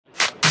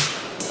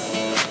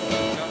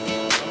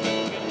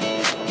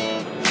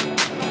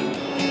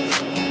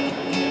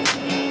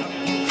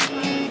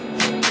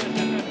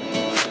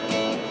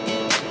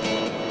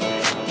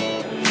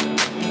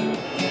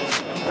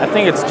I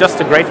think it's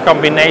just a great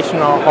combination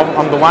of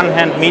on the one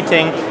hand,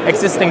 meeting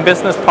existing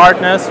business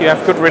partners you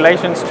have good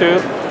relations to,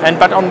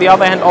 but on the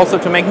other hand, also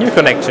to make new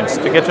connections,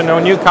 to get to know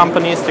new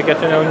companies, to get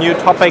to know new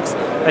topics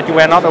that you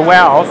were not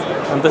aware of.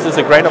 And this is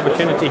a great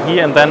opportunity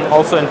here, and then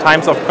also in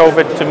times of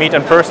COVID to meet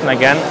in person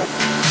again.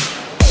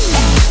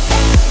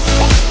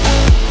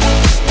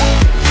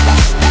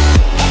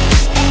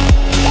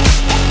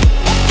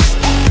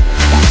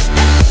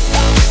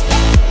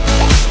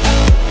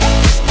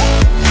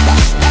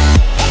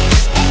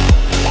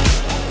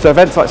 So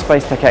events like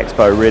Space Tech Expo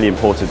are really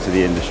important to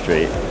the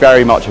industry.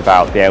 Very much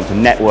about being able to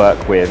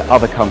network with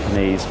other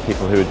companies,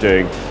 people who are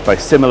doing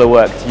both similar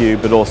work to you,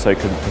 but also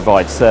can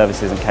provide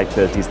services and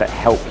capabilities that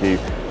help you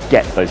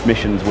get those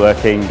missions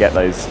working, get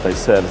those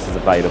services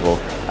available.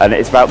 And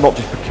it's about not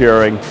just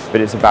procuring,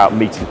 but it's about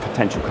meeting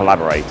potential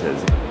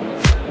collaborators.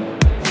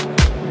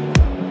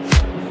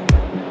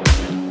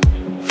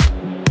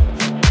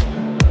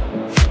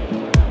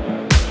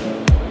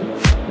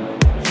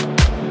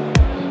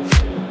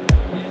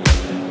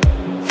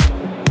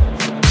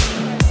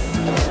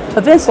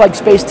 Events like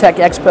Space Tech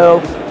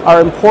Expo are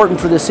important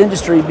for this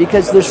industry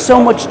because there's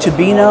so much to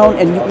be known,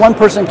 and one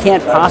person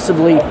can't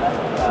possibly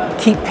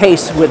keep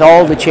pace with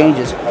all the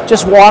changes.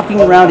 Just walking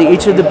around to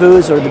each of the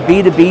booths or the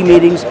B2B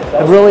meetings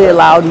have really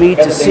allowed me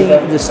to see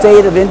the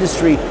state of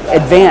industry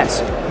advance.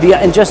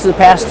 In just the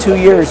past 2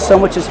 years, so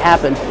much has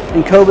happened,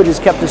 and COVID has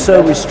kept us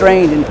so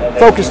restrained and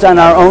focused on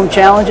our own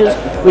challenges.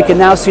 We can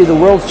now see the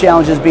world's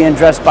challenges being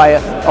addressed by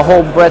a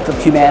whole breadth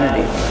of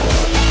humanity.